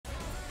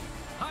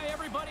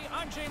everybody,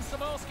 I'm James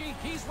Cebulski.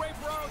 He's Ray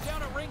Ferraro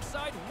down at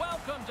ringside.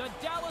 Welcome to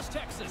Dallas,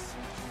 Texas.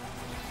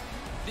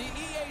 The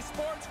EA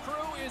Sports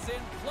crew is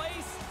in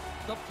place.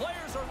 The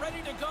players are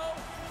ready to go.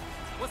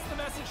 What's the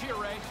message here,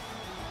 Ray?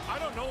 I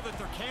don't know that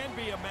there can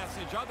be a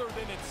message other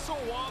than it's so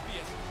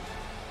obvious.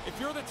 If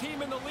you're the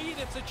team in the lead,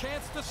 it's a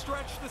chance to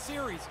stretch the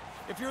series.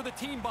 If you're the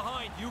team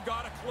behind, you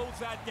got to close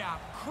that gap.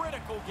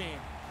 Critical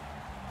game.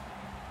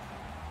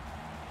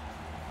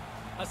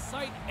 A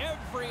sight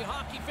every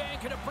hockey fan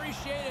can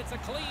appreciate. It's a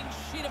clean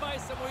sheet of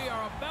ice, and we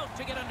are about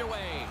to get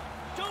underway.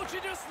 Don't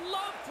you just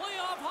love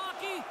playoff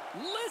hockey?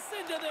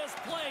 Listen to this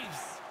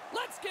place.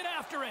 Let's get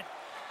after it.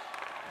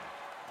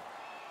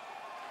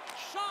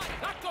 Shot,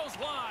 that goes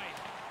wide.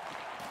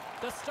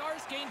 The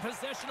Stars gain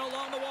possession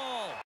along the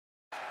wall.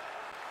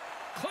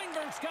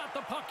 Klingberg's got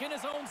the puck in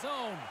his own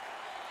zone.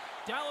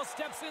 Dallas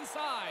steps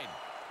inside.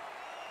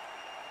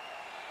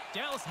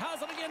 Dallas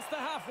has it against the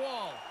half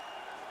wall.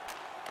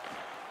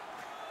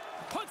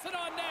 Puts it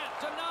on net,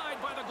 denied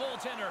by the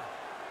goaltender.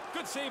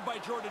 Good save by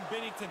Jordan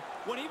Binnington.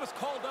 When he was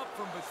called up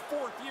from his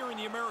 4th year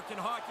in the American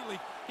Hockey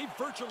League, he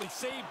virtually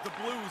saved the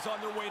Blues on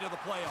their way to the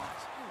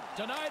playoffs.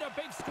 Denied a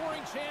big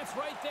scoring chance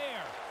right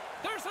there.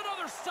 There's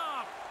another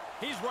stop.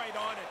 He's right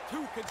on it.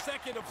 2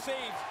 consecutive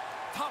saves.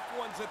 Tough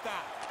ones at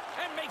that.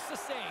 And makes the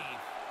save.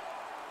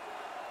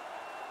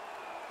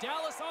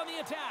 Dallas on the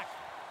attack.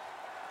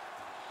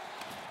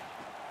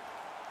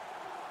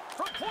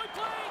 From point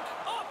blank,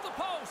 off the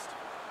post.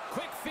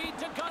 Quick feed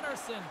to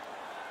Gunnarsson.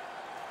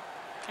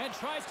 And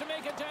tries to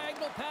make a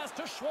diagonal pass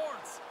to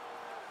Schwartz.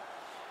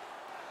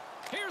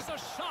 Here's a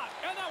shot,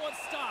 and that one's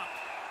stopped.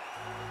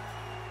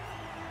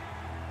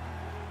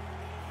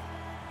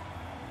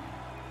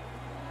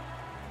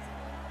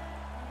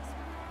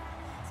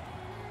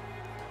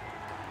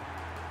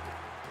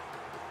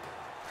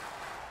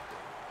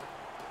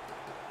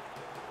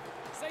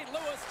 St.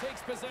 Louis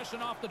takes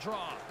possession off the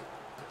draw.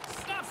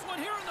 Snaps one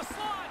here in the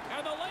slot,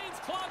 and the lane's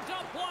clogged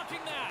up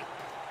blocking that.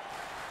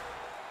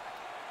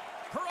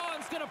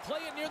 Perron's going to play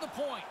it near the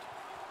point.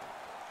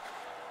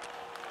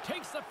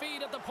 Takes the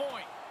feed at the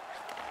point.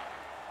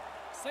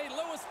 St.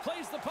 Louis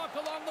plays the puck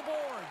along the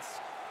boards.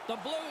 The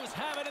Blues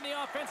have it in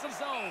the offensive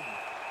zone.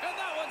 And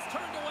that one's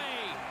turned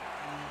away.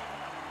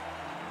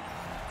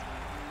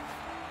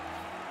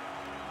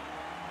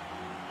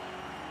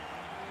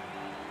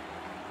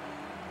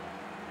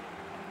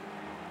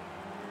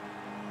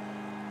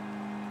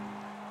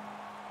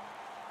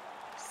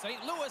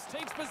 St. Louis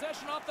takes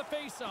possession off the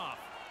faceoff.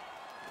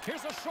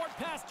 Here's a short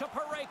pass to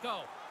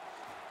Parayko.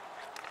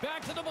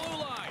 Back to the blue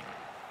line.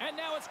 And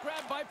now it's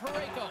grabbed by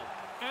Parayko.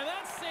 And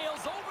that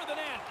sails over the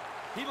net.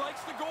 He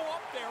likes to go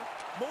up there.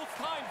 Most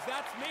times,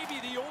 that's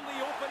maybe the only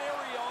open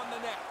area on the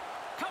net.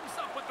 Comes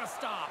up with the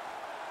stop.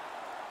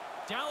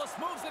 Dallas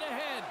moves it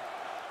ahead.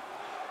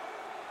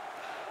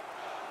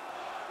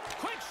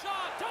 Quick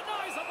shot.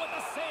 Denies him with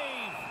the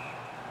save.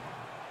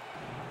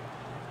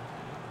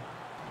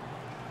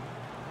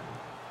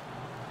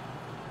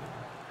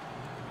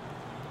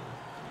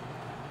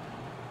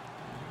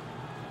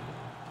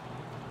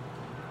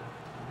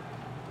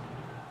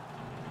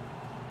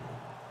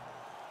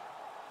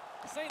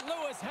 St.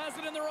 Louis has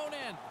it in their own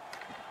end.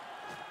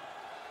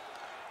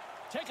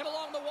 Taken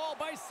along the wall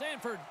by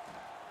Sanford.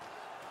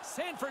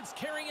 Sanford's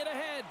carrying it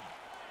ahead.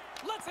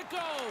 Lets it go.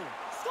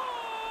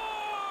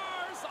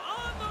 Scores!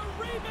 On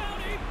the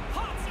rebound, he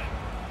pops it.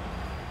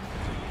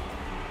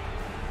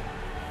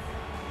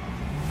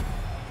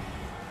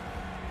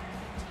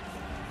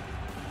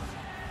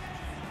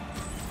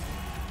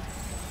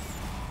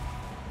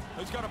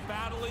 He's got to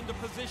battle into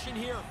position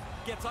here.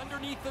 Gets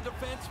underneath the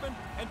defenseman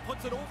and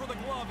puts it over the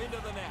glove into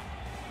the net.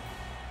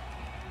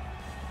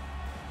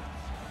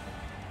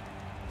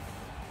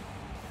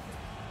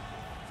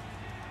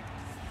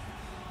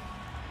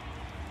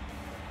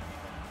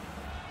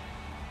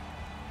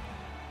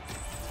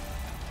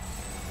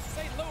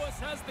 St. Louis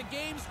has the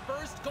game's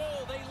first goal.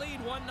 They lead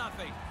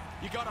 1-0.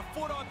 You got a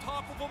foot on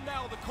top of them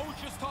now. The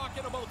coach is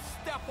talking about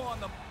step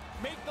on them.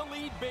 Make the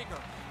lead bigger.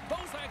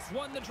 Bozak's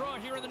won the draw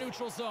here in the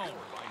neutral zone.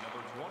 By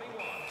number 21.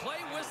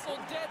 Play whistle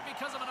dead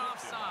because of an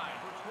offside.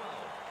 Number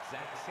 12,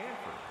 Zach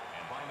Sanford.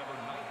 And by number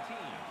 19,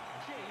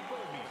 Jay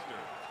Bouwmeester.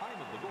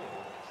 Time of the goal,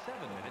 7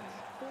 minutes,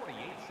 48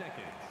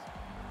 seconds.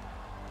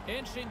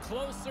 Inching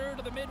closer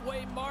to the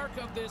midway mark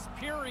of this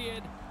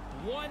period.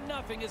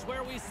 1-0 is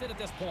where we sit at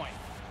this point.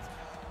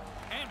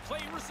 And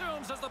play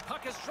resumes as the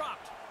puck is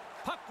dropped.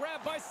 Puck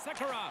grabbed by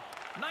Sekera.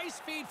 Nice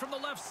feed from the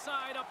left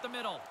side up the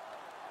middle.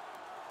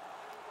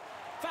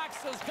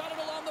 Faxa's got it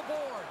along the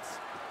boards.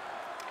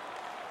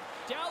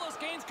 Dallas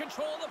gains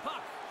control of the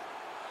puck.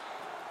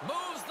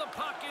 Moves the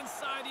puck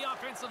inside the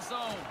offensive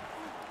zone.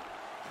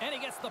 And he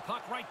gets the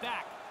puck right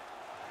back.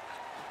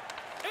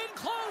 In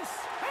close.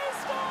 He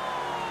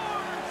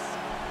scores!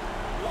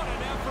 What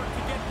an effort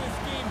to get this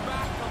game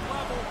back to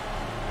level.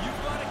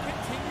 You've got to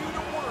continue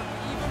to work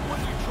even when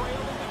you trail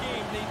in the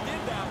game. They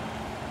did that,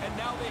 and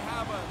now they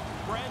have a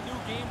brand new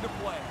game to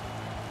play.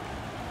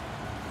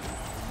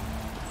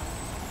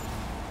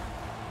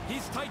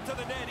 He's tight to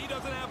the net. He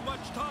doesn't have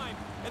much time,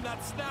 and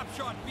that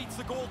snapshot beats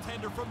the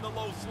goaltender from the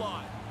low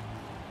slot.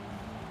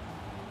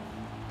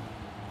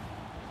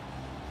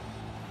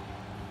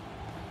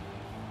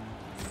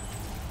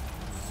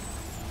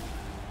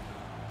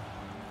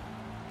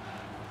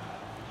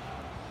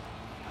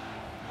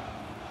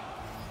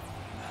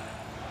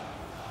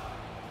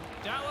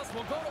 Dallas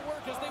will go to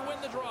work as they win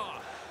the draw.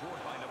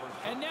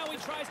 And now he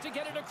tries to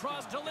get it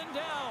across to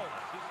Lindell.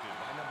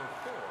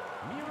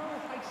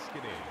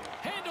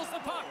 Handles the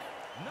puck.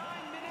 9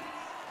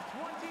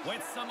 minutes, 20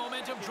 With some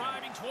momentum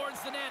driving towards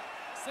the net.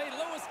 St.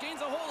 Louis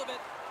gains a hold of it.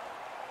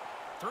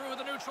 Through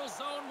the neutral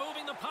zone,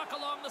 moving the puck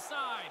along the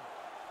side.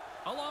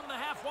 Along the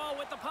half wall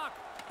with the puck.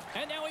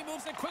 And now he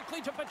moves it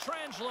quickly to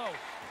Pietrangelo.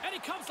 And he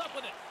comes up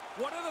with it.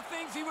 One of the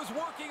things he was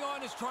working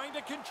on is trying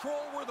to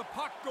control where the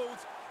puck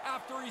goes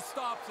after he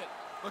stops it.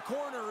 The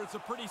corner is a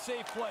pretty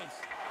safe place.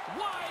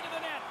 Wide of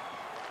the net.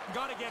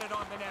 Got to get it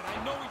on the net.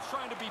 I know he's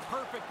trying to be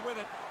perfect with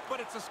it, but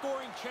it's a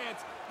scoring chance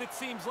that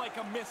seems like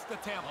a missed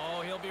attempt.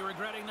 Oh, he'll be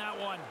regretting that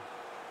one.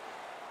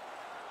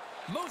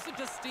 Moves it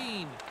to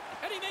Steen,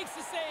 and he makes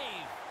the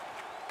save.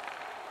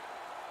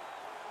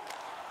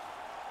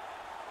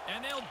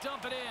 And they'll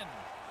dump it in.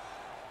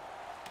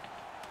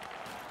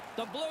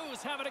 The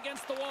Blues have it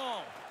against the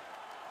wall.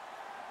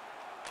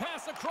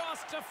 Pass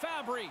across to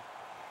Fabry.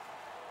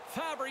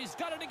 Fabry's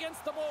got it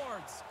against the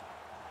boards.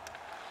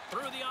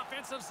 Through the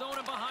offensive zone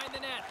and behind the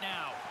net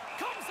now.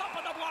 Comes up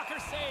with a blocker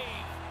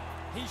save.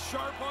 He's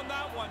sharp on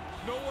that one.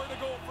 Nowhere to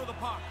go for the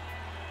puck.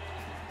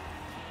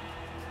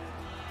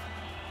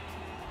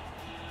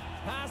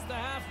 Past the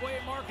halfway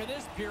mark of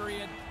this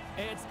period,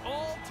 it's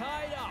all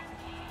tied up.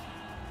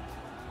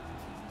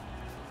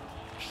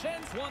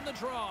 Schenn won the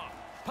draw.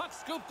 Puck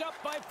scooped up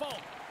by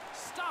Falk.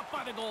 Stopped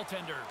by the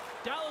goaltender.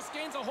 Dallas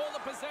gains a hold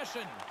of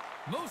possession.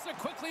 Moves it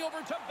quickly over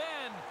to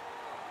Ben.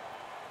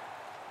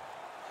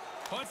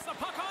 Puts the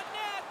puck on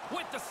net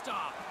with the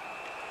stop.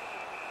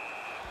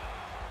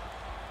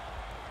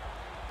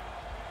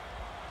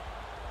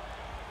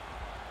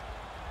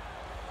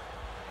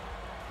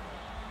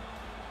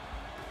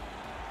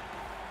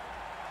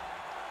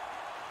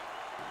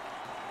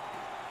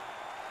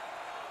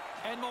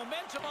 And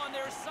momentum on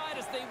their side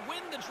as they win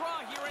the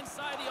draw here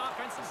inside the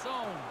offensive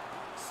zone.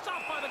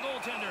 Stopped by the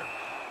goaltender.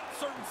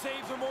 Certain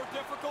saves are more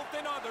difficult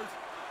than others.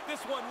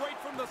 This one right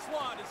from the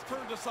slot is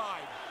turned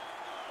aside.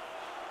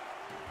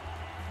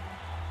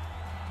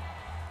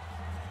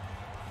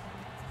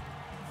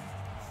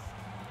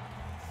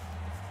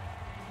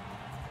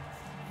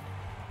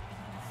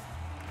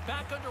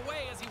 Back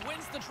underway as he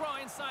wins the draw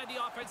inside the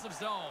offensive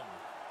zone.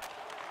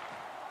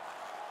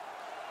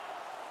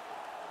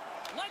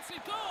 Lets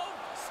it go.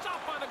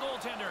 Stopped by the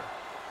goaltender.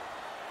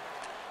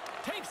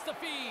 Takes the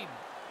feed.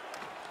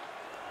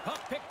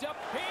 Puck picked up.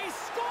 He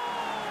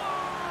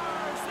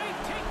scores! They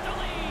take the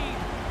lead.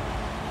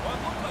 Well,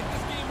 it looked like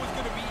this game was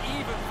going to be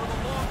even for the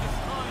longest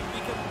time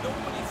because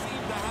nobody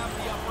seemed to have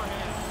the upper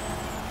hand.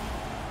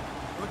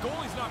 The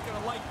goalie's not going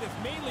to like this,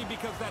 mainly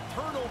because that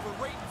turnover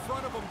right in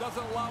front of him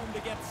doesn't allow him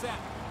to get set.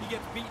 He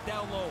gets beat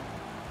down low.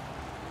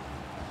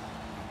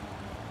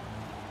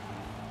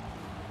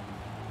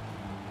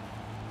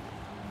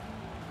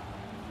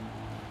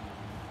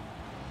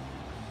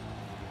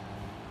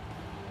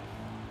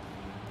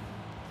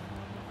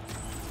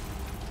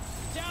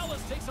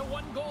 Dallas takes a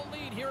one-goal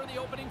lead here in the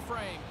opening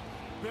frame.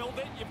 Build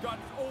it. You've got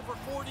over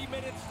 40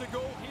 minutes to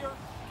go here.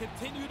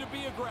 Continue to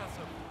be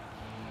aggressive.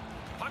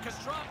 Puck is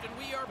dropped, and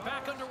we are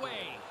back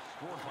underway.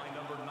 Scored by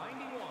number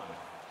 91,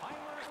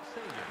 Tyler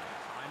Sagan.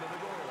 Time of the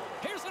goal.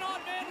 Here's an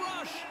odd-man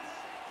rush.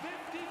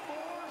 54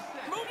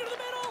 seconds. Moved into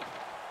the middle.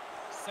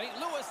 St.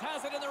 Louis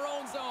has it in their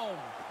own zone.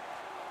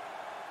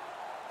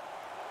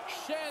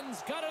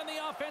 Schenn's got it on the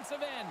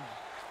offensive end.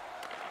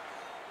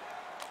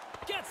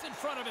 Gets in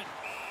front of it.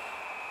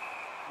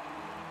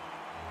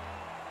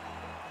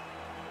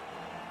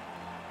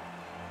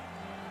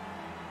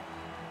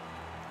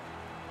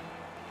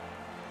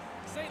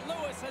 St.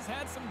 Louis has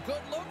had some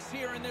good looks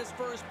here in this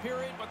first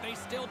period, but they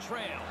still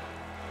trail.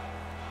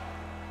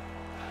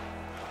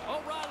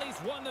 O'Reilly's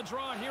won the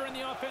draw here in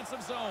the offensive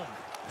zone.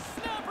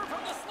 Snapper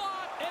from the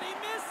slot, and he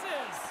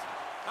misses.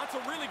 That's a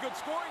really good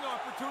scoring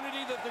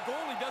opportunity that the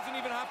goalie doesn't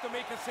even have to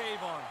make a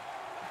save on.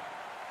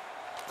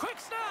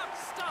 Quick snap,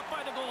 stopped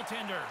by the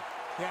goaltender.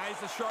 Yeah, it's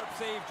a sharp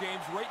save,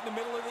 James. Right in the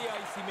middle of the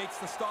ice, he makes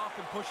the stop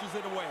and pushes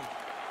it away.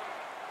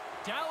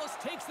 Dallas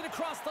takes it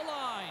across the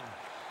line.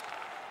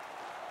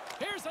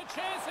 Here's a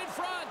chance in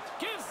front.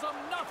 Gives them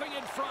nothing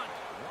in front.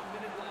 1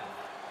 minute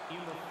left in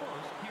the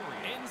first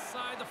period.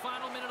 Inside the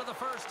final minute of the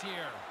first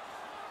here.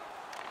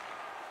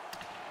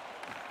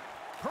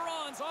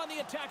 Perron's on the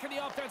attack in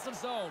the offensive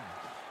zone.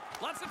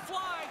 Lets it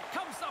fly.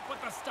 Comes up with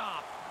the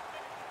stop.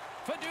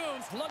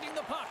 Fadoon's lugging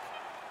the puck.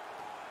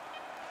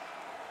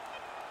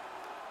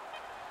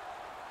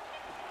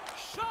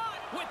 Shot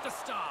with the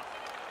stop.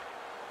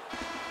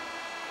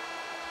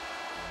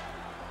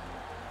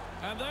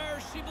 And there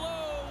she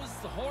blows.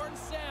 The horn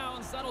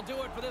sounds. That'll do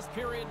it for this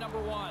period number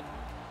one.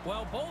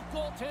 Well, both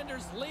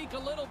goaltenders leak a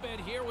little bit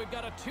here. We've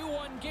got a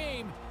 2-1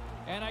 game.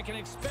 And I can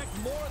expect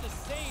more of the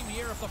same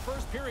here if the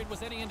first period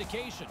was any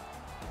indication.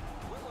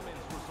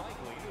 Willemans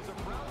Recycling is a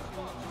proud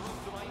sponsor of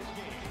tonight's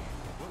game.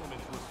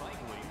 Willemans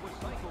Recycling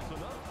recycles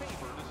enough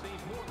paper to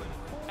save more than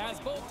 40... As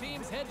both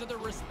teams head to their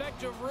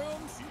respective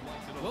rooms,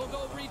 we'll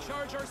go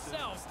recharge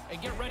ourselves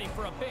and get ready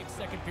for a big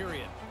second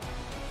period.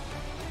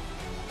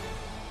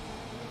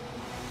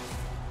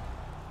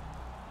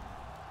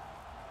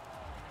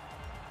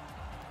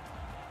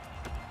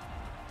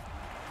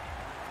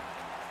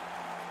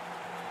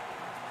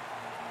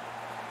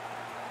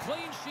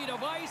 Clean sheet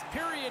of ice,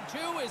 period 2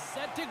 is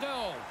set to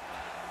go.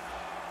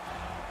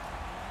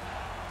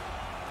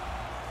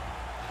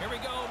 Here we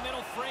go,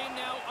 middle frame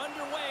now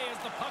underway as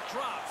the puck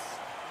drops.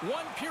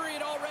 One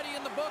period already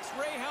in the books.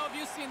 Ray, how have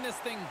you seen this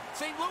thing?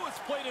 St. Louis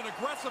played an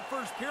aggressive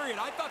first period.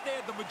 I thought they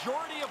had the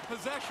majority of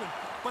possession,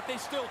 but they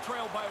still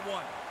trailed by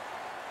 1.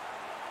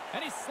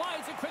 And he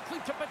slides it quickly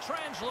to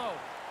Pietrangelo.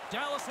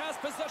 Dallas has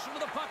possession of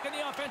the puck in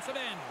the offensive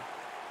end.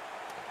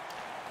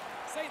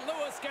 St.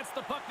 Louis gets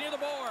the puck near the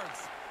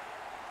boards.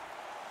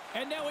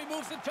 And now he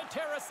moves it to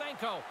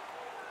Tarasenko.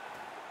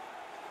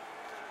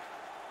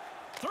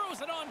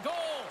 Throws it on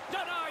goal.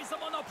 Denies him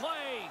on the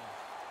play.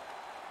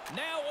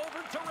 Now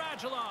over to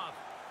Radulov.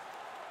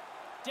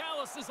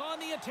 Dallas is on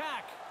the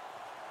attack.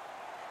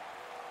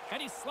 And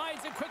he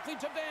slides it quickly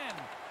to Ben.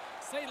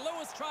 St.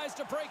 Louis tries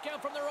to break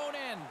out from their own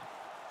end.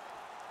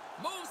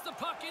 Moves the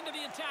puck into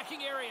the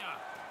attacking area.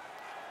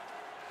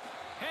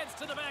 Heads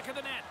to the back of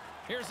the net.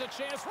 Here's a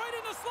chance right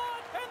in the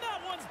slot. And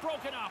that one's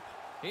broken up.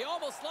 He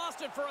almost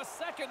lost it for a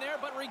second there,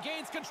 but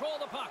regains control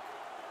of the puck.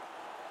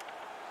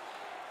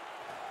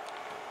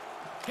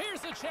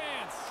 Here's a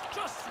chance.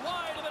 Just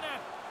wide of the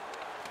net.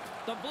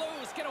 The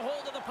Blues get a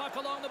hold of the puck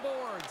along the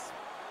boards.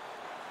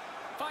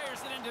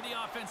 Fires it into the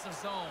offensive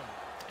zone.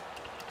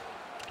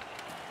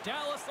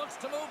 Dallas looks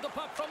to move the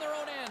puck from their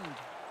own end.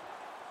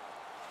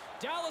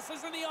 Dallas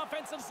is in the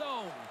offensive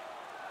zone.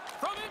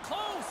 From in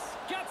close.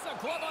 Gets a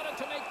glove on it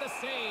to make the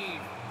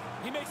save.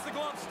 He makes the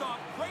glove stop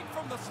right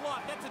from the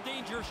slot. That's a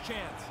dangerous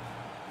chance.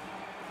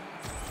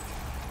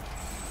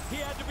 He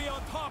had to be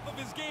on top of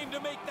his game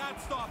to make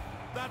that stop.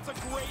 That's a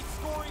great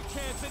scoring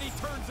chance, and he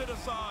turns it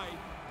aside.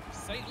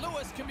 St.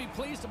 Louis can be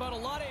pleased about a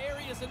lot of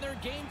areas in their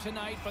game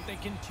tonight, but they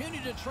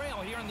continue to trail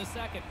here in the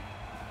second.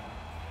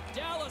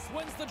 Dallas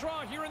wins the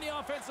draw here in the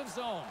offensive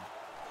zone.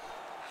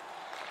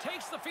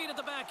 Takes the feed at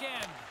the back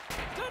end.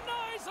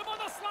 Denies him on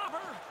the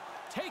slapper.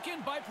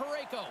 Taken by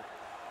Parayko.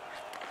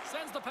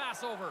 Sends the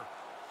pass over.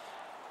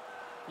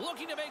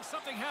 Looking to make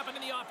something happen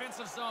in the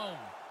offensive zone.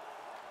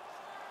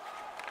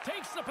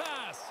 Takes the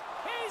pass.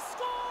 He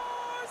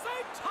scores!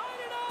 They tied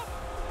it up!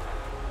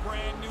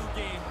 Brand new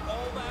game.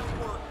 All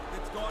that work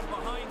that's gone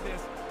behind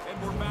this,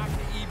 and we're back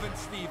to even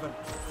Steven.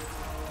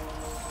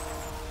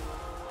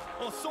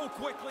 Well, so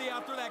quickly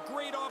after that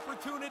great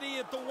opportunity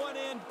at the one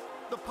end,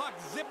 the puck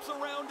zips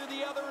around to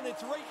the other, and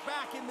it's right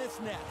back in this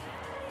net.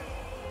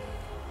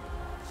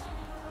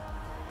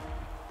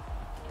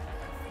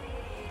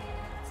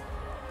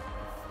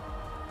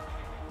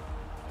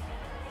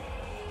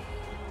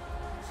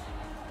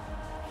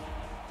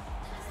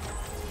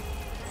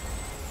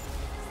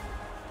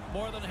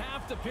 More than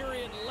half the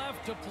period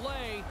left to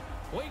play.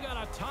 We got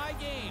a tie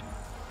game.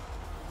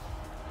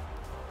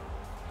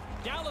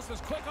 Dallas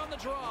is quick on the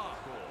draw.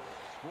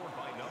 Scored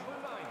by number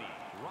 90,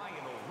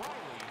 Ryan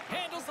O'Reilly.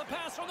 Handles the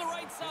pass from the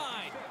right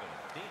side.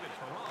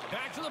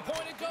 Back to the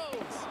point it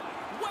goes.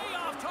 Way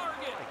off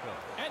target.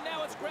 And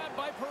now it's grabbed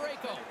by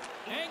Parayko.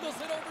 Angles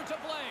it over to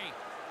play.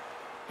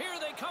 Here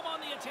they come on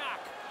the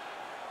attack.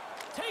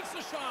 Takes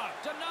a shot.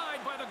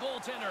 Denied by the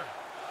goaltender.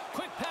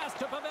 Quick pass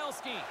to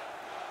Pavelski.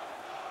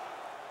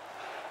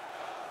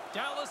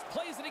 Dallas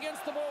plays it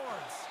against the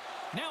boards.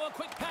 Now a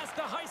quick pass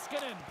to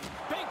Heiskanen.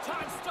 Big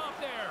time stop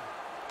there.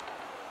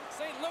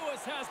 St.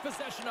 Louis has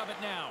possession of it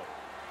now.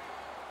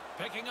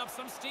 Picking up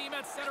some steam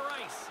at center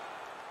ice.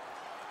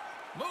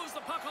 Moves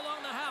the puck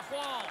along the half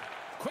wall.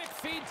 Quick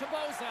feed to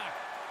Bozak.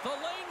 The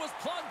lane was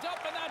plugged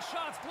up and that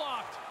shot's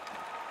blocked.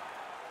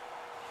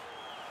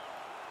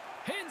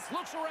 Hintz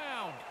looks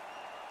around.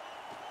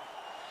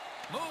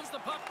 Moves the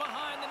puck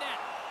behind the net.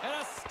 And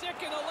a stick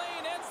in the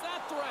lane ends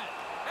that threat.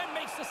 And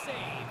makes the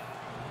save.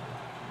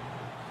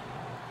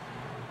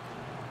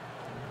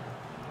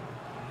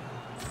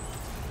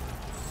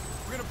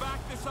 We're going to back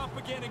this up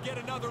again and get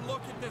another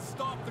look at this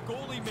stop the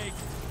goalie makes.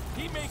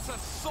 He makes a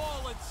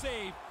solid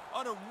save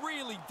on a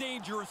really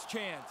dangerous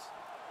chance.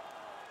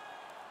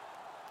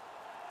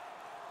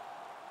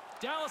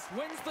 Dallas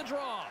wins the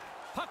draw.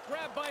 Puck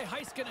grabbed by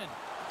Heiskanen.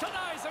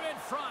 Denies him in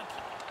front.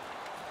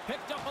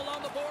 Picked up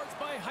along the boards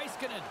by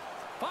Heiskanen.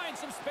 Finds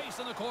some space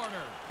in the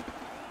corner.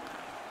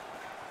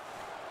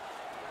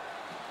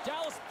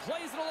 Dallas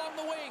plays it along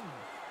the wing.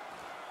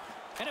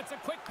 And it's a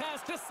quick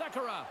pass to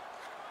Sekera.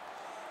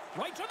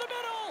 Right to the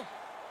middle.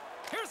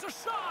 Here's a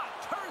shot.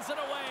 Turns it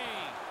away.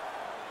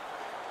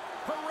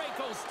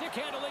 Parayko stick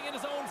handling in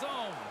his own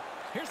zone.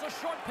 Here's a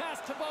short pass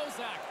to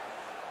Bozak.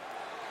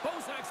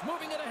 Bozak's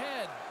moving it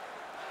ahead.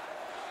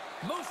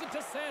 Moves it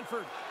to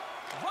Sanford.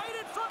 Right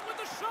in front with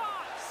the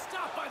shot.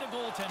 Stopped by the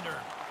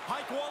goaltender.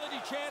 High-quality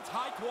chance,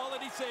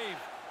 high-quality save.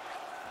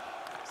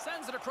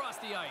 Sends it across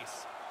the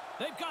ice.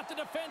 They've got the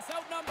defense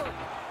outnumbered.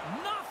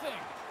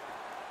 Nothing.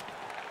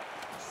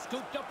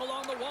 Scooped up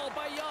along the wall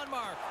by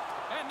Janmark.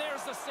 And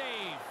there's the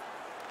save.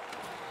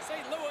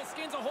 St. Louis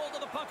gains a hold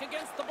of the puck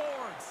against the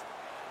boards.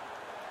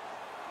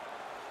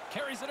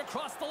 Carries it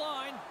across the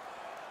line.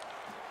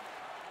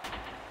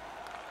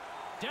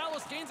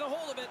 Dallas gains a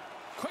hold of it.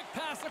 Quick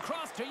pass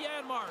across to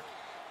Janmark.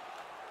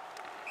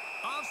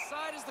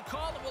 Offside is the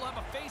call, and we'll have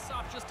a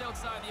face-off just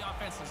outside the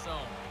offensive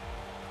zone.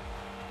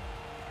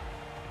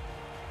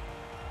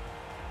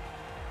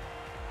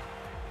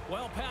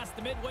 Well past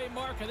the midway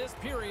mark of this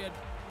period,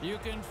 you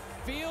can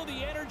feel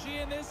the energy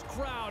in this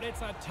crowd.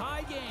 It's a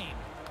tie game.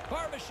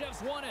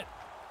 Barbashev's won it.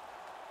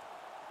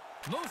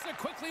 Moves it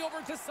quickly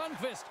over to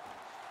Sundqvist.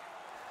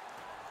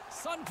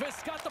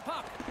 Sundqvist got the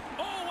puck.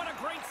 Oh, what a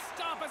great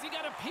stop as he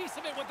got a piece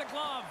of it with the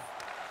glove.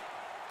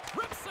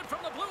 Rips it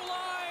from the blue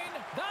line.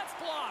 That's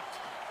blocked.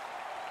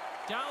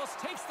 Dallas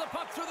takes the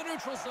puck through the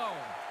neutral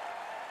zone.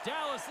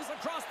 Dallas is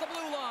across the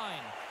blue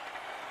line.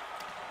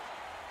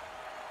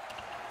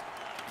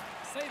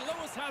 St.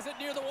 Louis has it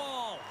near the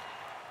wall.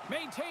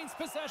 Maintains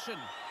possession.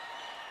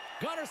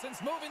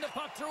 Gunnarson's moving the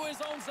puck through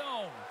his own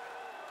zone.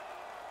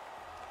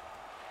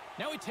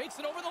 Now he takes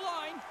it over the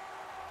line.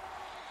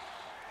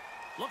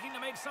 Looking to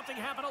make something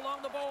happen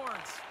along the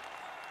boards.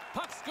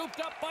 Puck scooped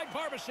up by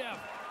Barbashev.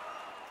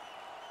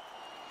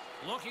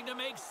 Looking to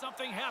make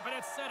something happen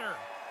at center.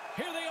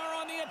 Here they are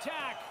on the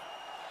attack.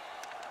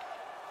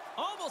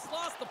 Almost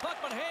lost the puck,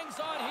 but hangs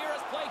on here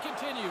as play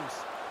continues.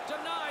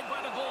 Denied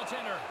by the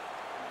goaltender.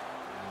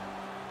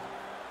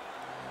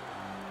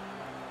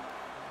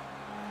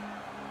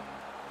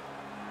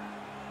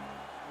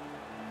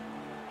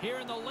 Here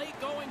in the late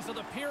goings of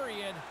the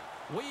period,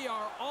 we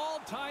are all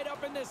tied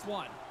up in this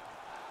one.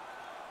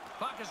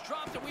 Puck is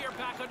dropped and we are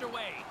back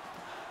underway.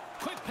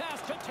 Quick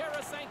pass to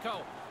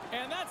Tarasenko,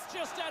 and that's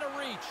just out of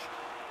reach.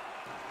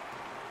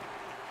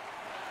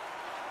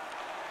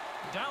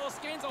 Dallas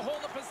gains a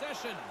hold of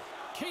possession.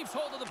 Keeps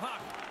hold of the puck.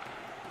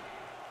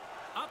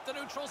 Up the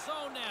neutral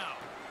zone now.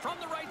 From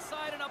the right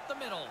side and up the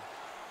middle.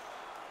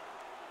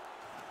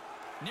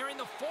 Nearing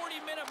the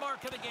 40-minute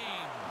mark of the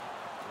game.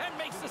 And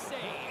makes the save.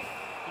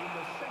 In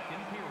the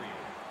second period.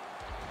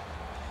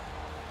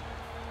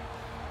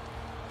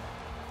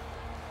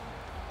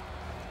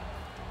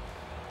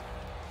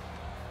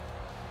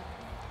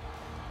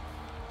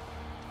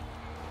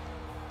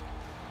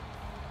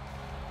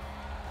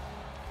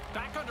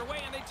 Back underway,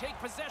 and they take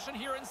possession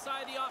here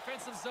inside the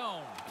offensive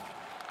zone.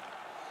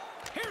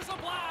 Here's a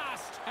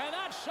blast, and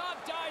that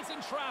shot dies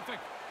in traffic.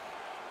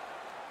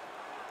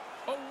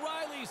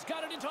 O'Reilly's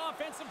got it into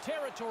offensive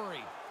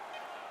territory.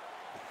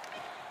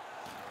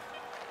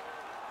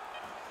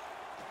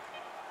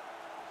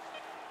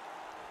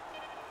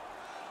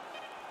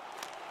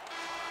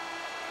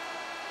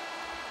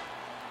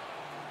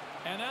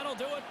 And that'll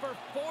do it for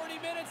 40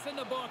 minutes in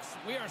the books.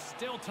 We are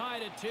still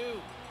tied at 2. The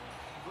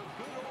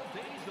good old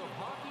days of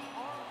hockey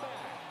are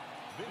back.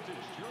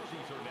 Vintage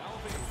jerseys are now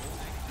available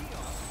at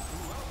kiosks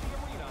throughout the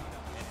arena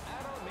and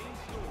at our main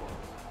store.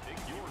 Pick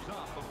yours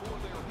up before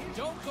they're...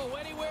 Don't go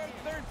anywhere.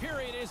 Third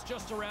period is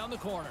just around the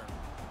corner.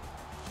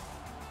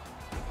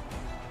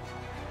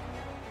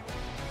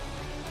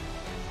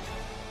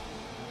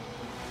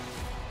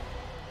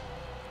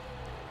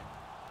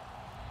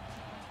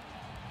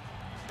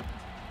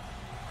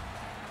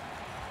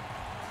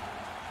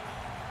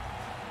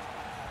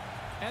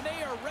 And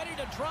they are ready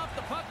to drop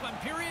the puck on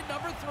period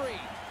number 3.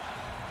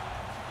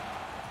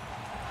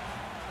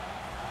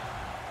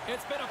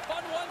 It's been a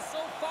fun one so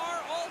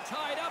far, all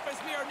tied up as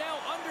we are now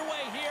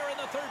underway here in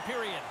the third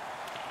period.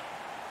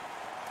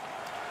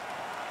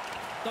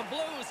 The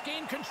Blues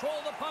gain control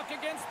of the puck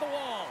against the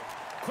wall.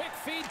 Quick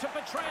feed to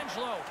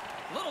Pietrangelo.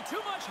 A little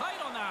too much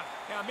height on that.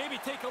 Yeah, maybe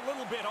take a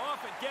little bit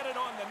off and get it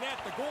on the net.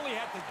 The goalie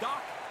had to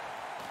duck.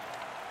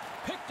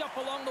 Picked up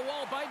along the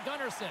wall by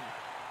Gunnarsson.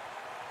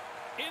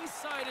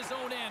 Inside his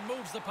own end,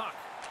 moves the puck.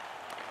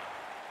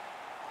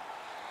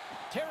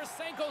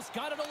 Tarasenko's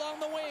got it along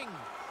the wing.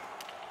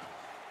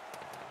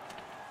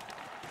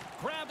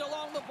 Grabbed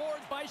along the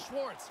boards by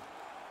Schwartz.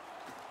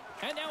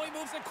 And now he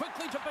moves it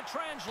quickly to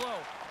Pietrangelo.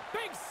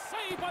 Big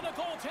save by the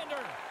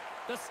goaltender.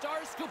 The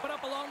Stars scoop it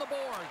up along the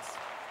boards.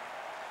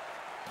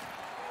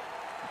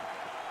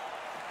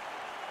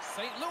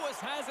 St. Louis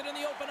has it in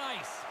the open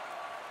ice.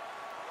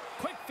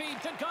 Quick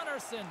feed to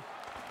Gunnarsson.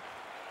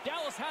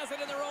 Dallas has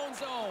it in their own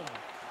zone.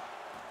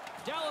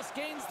 Dallas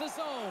gains the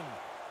zone.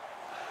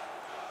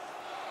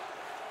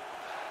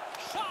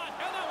 Shot,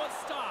 and that one's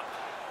stopped.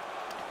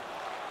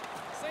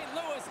 St.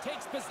 Louis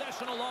takes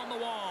possession along the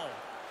wall.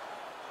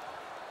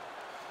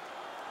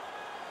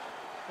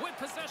 With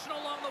possession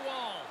along the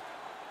wall.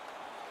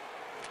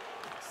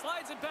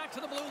 Slides it back to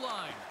the blue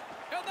line.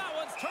 And that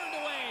one's turned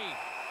away.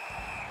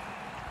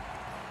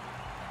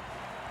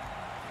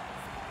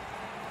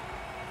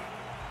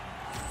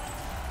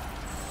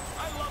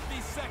 I love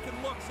these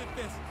second looks at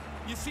this.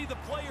 You see the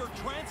player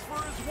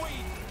transfer his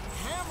weight,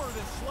 hammer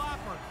this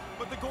slapper,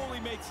 but the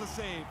goalie makes the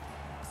save.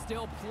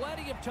 Still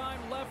plenty of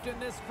time left in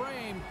this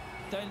frame.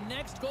 The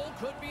next goal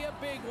could be a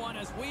big one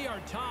as we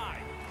are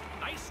tied.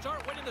 Nice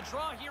start winning the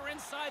draw here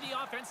inside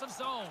the offensive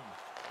zone.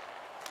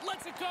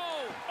 Lets it go.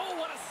 Oh,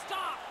 what a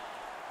stop.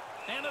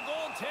 And the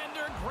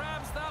goaltender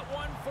grabs that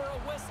one for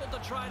a whistle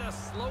to try to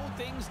slow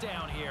things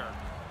down here.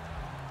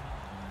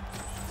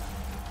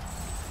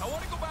 I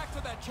want to go back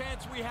to that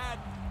chance we had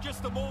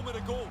just a moment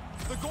ago.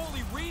 The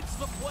goalie reads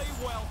the play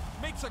well,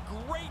 makes a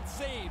great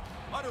save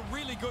on a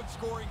really good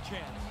scoring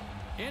chance.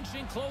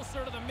 Inching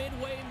closer to the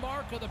midway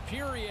mark of the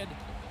period.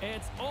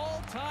 It's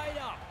all tied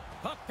up.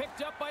 Puck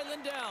picked up by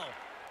Lindell.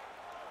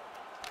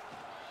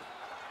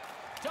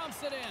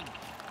 Dumps it in.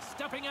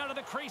 Stepping out of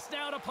the crease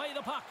now to play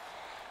the puck.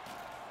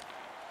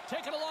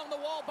 Taken along the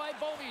wall by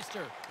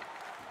Bouwmeester.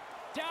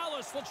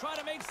 Dallas will try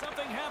to make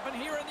something happen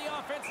here in the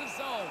offensive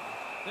zone.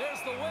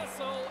 There's the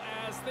whistle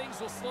as things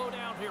will slow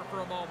down here for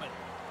a moment.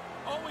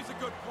 Always a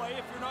good play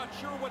if you're not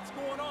sure what's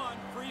going on.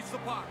 Freeze the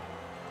puck.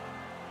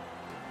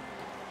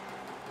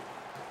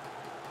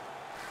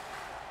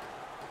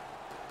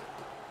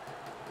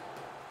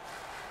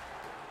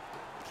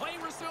 Play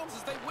resumes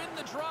as they win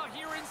the draw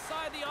here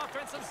inside the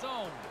offensive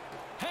zone.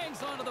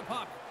 Hangs onto the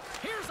puck.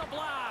 Here's a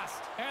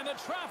blast. And the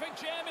traffic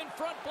jam in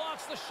front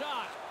blocks the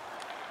shot.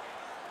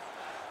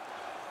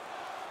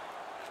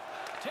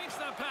 Takes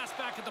that pass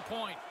back at the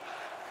point.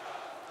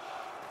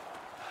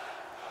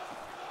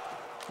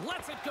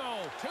 Lets it go.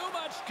 Too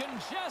much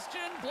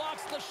congestion.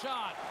 Blocks the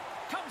shot.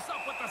 Comes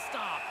up with the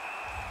stop.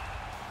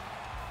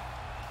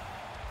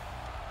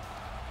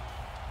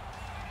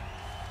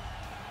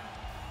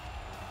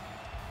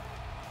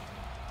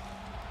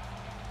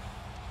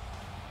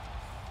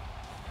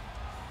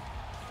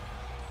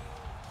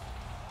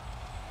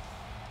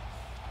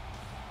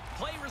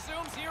 Play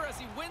resumes here as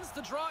he wins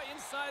the draw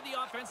inside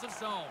the offensive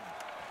zone.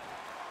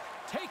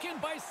 Taken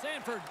by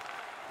Sanford.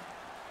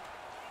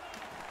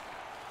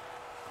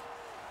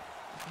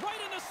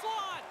 Right in the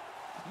slot.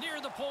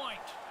 Near the point.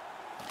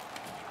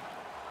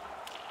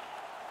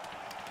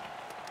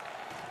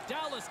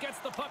 Dallas gets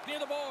the puck near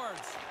the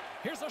boards.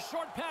 Here's a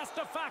short pass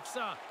to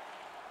Faxa.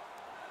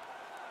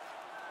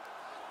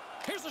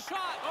 Here's a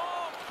shot.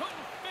 Oh,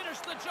 couldn't finish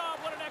the job.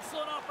 What an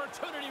excellent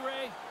opportunity,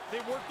 Ray. They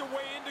worked their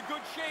way into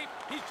good shape.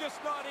 He's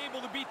just not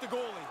able to beat the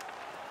goalie.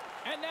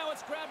 And now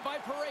it's grabbed by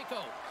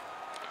Parayko.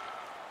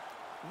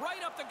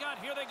 Right up the gut.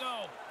 Here they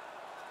go.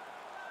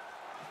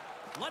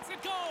 Lets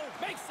it go.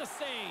 Makes the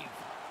save.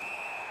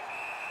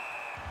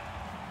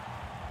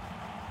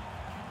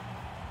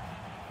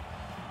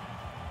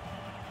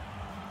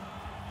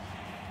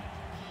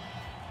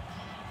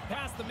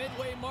 Past the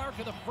midway mark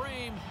of the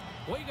frame,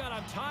 we got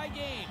a tie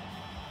game.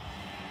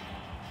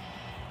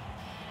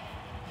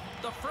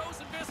 The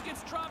frozen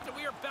biscuits dropped and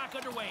we are back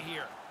underway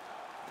here.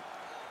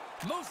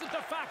 Moves it to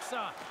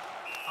Faxa.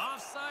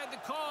 Offside the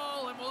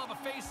call, and we'll have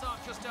a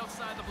face-off just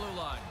outside the blue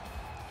line.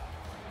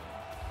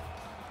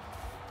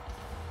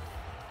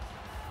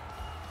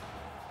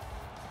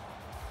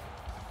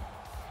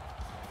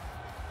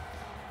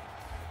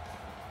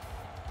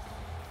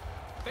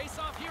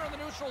 Face-off here in the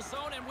neutral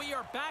zone, and we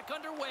are back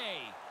underway.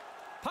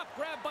 Puck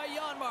grabbed by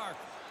Janmark.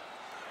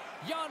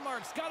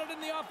 Janmark's got it in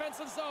the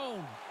offensive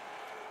zone.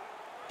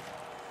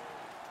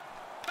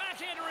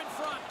 Backhander in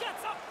front.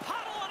 Gets a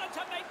paddle on it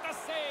to make the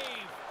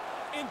save.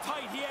 In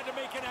tight, he had to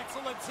make an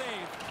excellent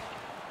save.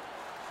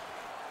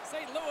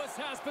 St. Louis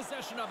has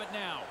possession of it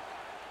now.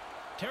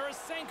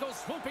 Tarasenko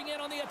swooping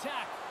in on the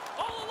attack.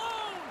 All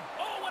alone.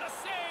 Oh, what a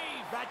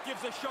save. That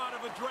gives a shot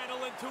of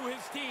adrenaline to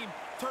his team,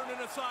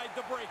 turning aside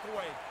the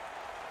breakaway.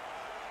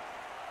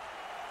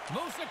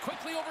 Moves it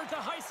quickly over to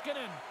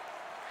Heiskanen.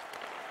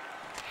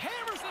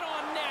 Hammers it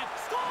on net.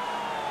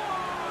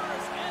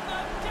 Scores! And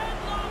the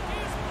deadlock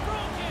is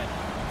broken.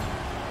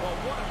 Well,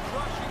 what a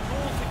crushing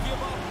goal to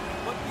give up.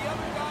 But the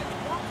other guys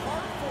worked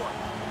hard for it.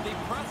 They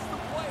pressed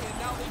the play, and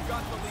now they've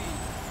got the lead.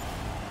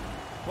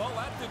 Well,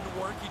 that didn't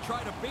work. He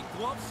tried a big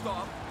glove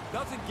stop.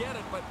 Doesn't get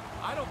it, but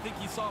I don't think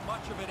he saw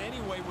much of it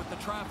anyway with the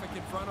traffic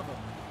in front of him.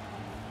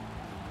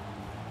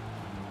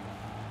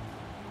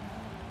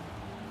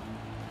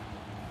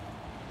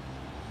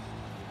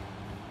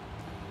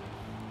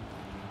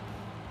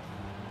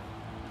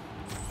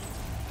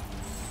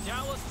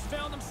 Dallas has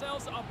found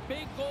themselves a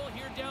big goal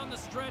here down the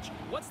stretch.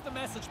 What's the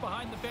message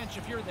behind the bench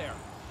if you're there?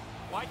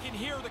 I can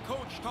hear the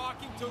coach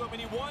talking to them,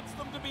 and he wants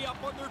them to be up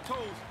on their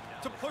toes,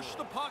 to push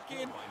the puck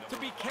in, to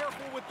be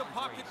careful with the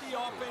puck at the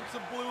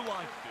offensive blue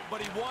line.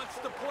 But he wants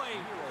to play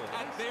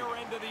at their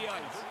end of the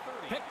ice.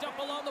 Picked up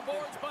along the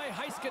boards by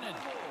Heiskanen.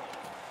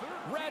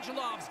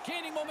 Radulov's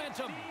gaining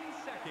momentum.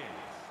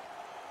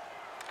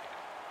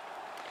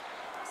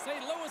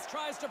 St. Louis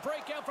tries to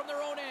break out from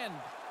their own end.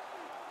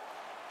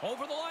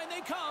 Over the line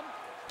they come.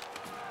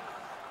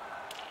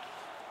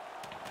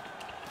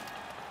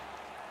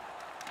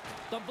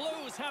 The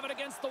Blues have it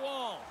against the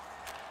wall.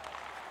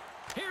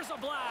 Here's a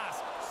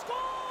blast.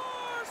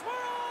 Scores!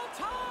 We're all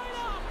tied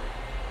up!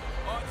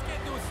 Oh, it's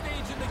getting to a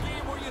stage in the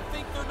game where you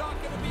think they're not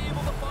going to be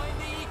able to find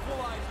the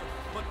equalizer.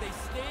 But they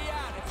stay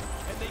at it,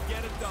 and they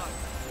get it done.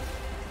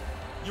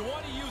 You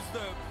want to use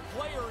the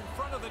player in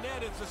front of the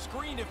net as a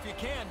screen if you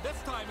can. This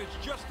time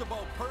it's just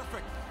about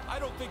perfect. I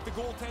don't think the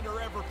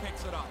goaltender ever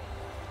picks it up.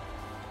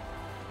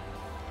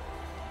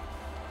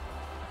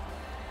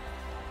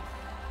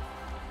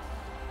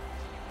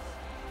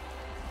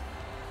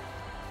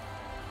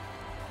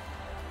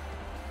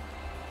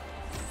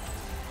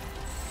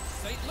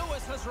 St.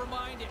 Louis has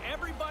reminded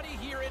everybody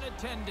here in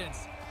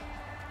attendance,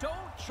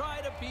 don't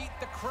try to beat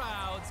the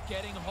crowds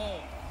getting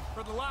home.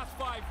 For the last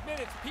 5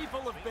 minutes,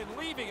 people have been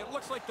leaving. It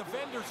looks like the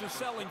vendors are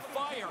selling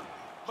fire.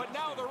 But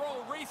now they're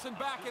all racing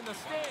back in the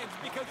stands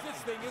because this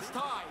thing is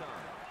tied.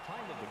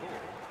 Time of the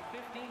goal,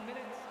 15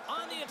 minutes.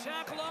 On the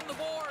attack along the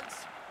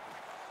boards.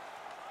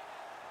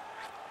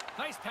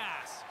 Nice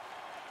pass.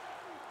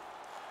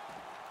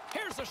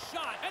 Here's a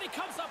shot, and he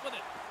comes up with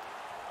it.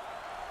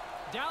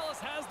 Dallas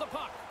has the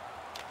puck.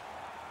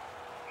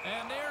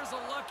 And there's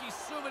a lucky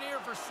souvenir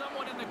for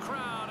someone in the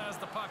crowd as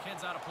the puck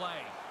heads out of play.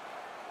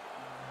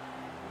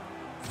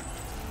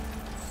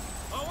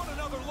 I want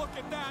another look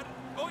at that.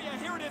 Oh, yeah,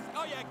 here it is.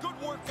 Oh, yeah, good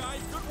work,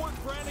 guys. Good work,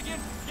 Brannigan.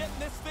 Getting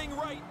this thing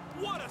right.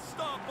 What a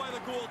stop by the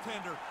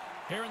goaltender.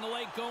 Here in the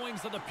late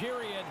goings of the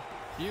period,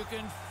 you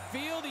can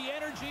feel the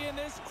energy in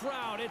this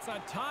crowd. It's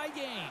a tie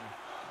game.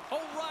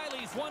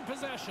 O'Reilly's won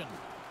possession.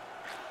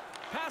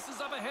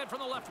 Passes up ahead from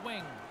the left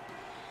wing.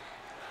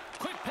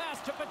 Quick pass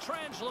to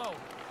Pietrangelo.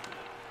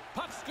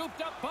 Puck scooped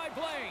up by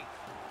Blais.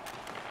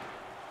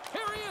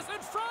 Here he is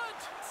in front.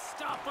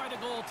 Stopped by the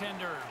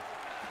goaltender.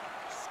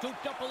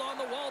 Scooped up along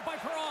the wall by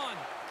Perron.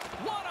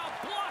 What a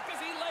block as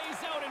he lays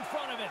out in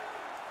front of it.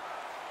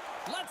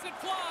 Lets it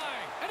fly,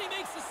 and he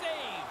makes the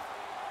save.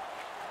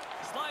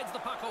 Slides the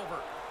puck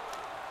over.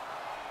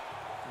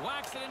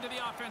 Whacks it into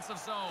the offensive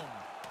zone.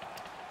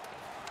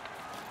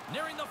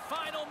 Nearing the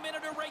final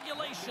minute of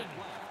regulation.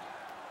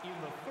 In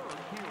the third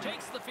period.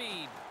 Takes the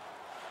feed.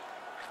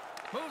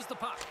 Moves the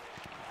puck.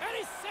 And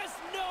he says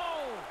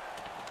no!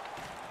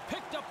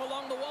 Picked up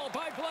along the wall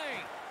by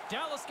Blais.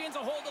 Dallas gains a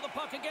hold of the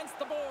puck against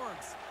the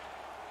boards.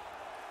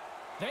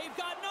 They've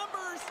got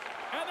numbers,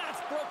 and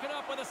that's broken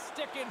up with a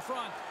stick in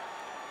front.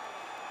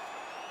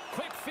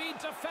 Quick feed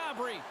to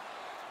Fabry.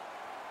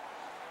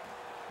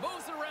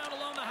 Moves it around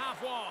along the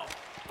half wall.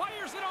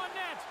 Fires it on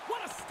net.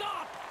 What a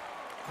stop!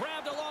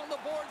 Grabbed along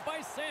the board by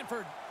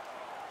Sanford.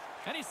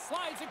 And he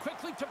slides it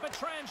quickly to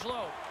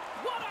Pietrangelo.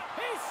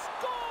 He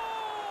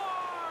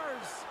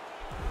scores!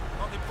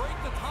 Well, they break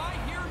the tie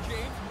here,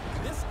 James.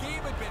 This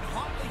game had been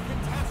hotly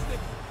contested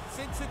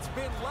since it's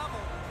been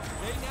level.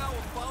 They now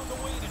have found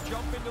a way to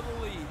jump into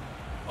the lead.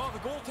 Oh, the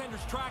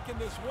goaltender's tracking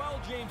this well,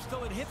 James,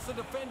 till it hits the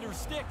defender's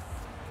stick.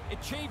 It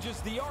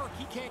changes the arc.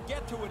 He can't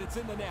get to it. It's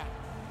in the net.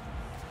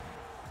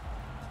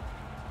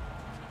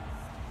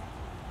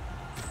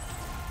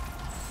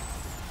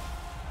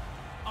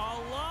 A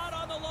lot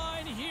on the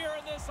line here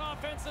in this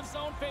offensive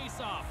zone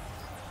faceoff.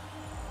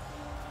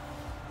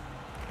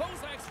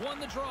 Bozak's won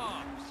the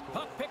draw.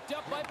 Puck picked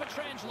up by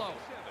Pietrangelo.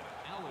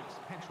 Alex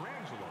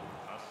Pietrangelo,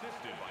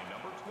 assisted by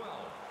number 12.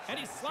 And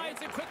he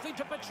slides it quickly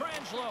to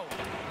Pietrangelo.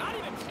 Not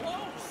even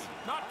close.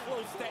 Not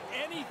close to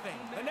anything.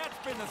 The net's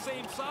been the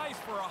same size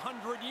for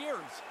 100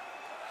 years.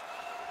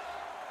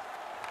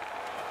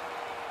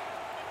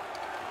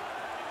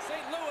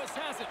 St. Louis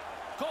has it.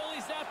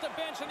 Goalie's at the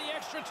bench, and the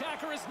extra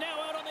attacker is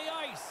now out on the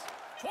ice.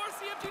 Towards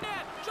the empty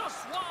net,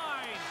 just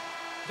wide.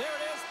 There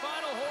it is,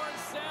 final horn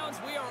sounds.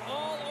 We are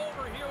all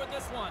over here with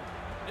this one.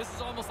 This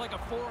is almost like a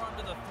forearm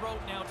to the throat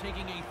now,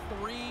 taking a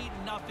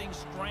 3-0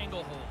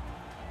 stranglehold.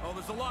 Oh,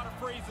 there's a lot of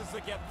phrases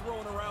that get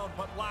thrown around,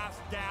 but last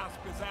gasp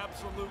is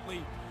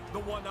absolutely the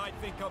one I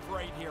think of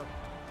right here.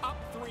 Up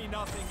 3-0,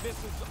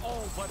 this is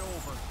all but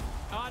over.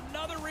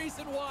 Another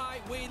reason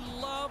why we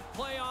love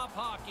playoff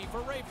hockey.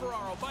 For Ray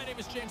Ferraro, my name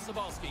is James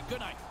Cybulski.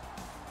 Good night.